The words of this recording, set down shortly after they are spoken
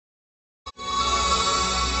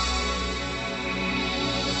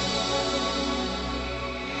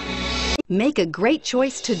Make a great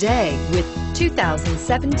choice today with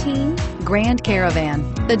 2017 Grand Caravan.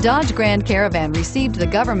 The Dodge Grand Caravan received the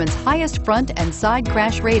government's highest front and side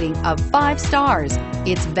crash rating of 5 stars.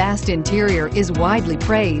 Its vast interior is widely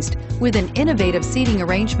praised, with an innovative seating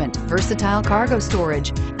arrangement, versatile cargo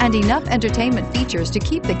storage, and enough entertainment features to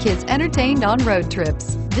keep the kids entertained on road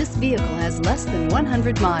trips. This vehicle has less than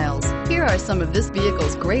 100 miles. Here are some of this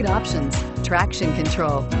vehicle's great options: traction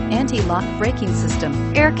control, anti-lock braking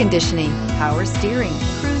system, air conditioning, power steering,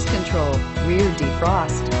 cruise control, rear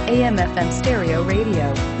defrost, AM/FM stereo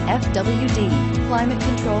radio, FWD, climate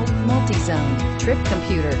control, multi-zone, trip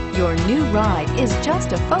computer. Your new ride is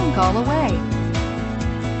just a phone call away.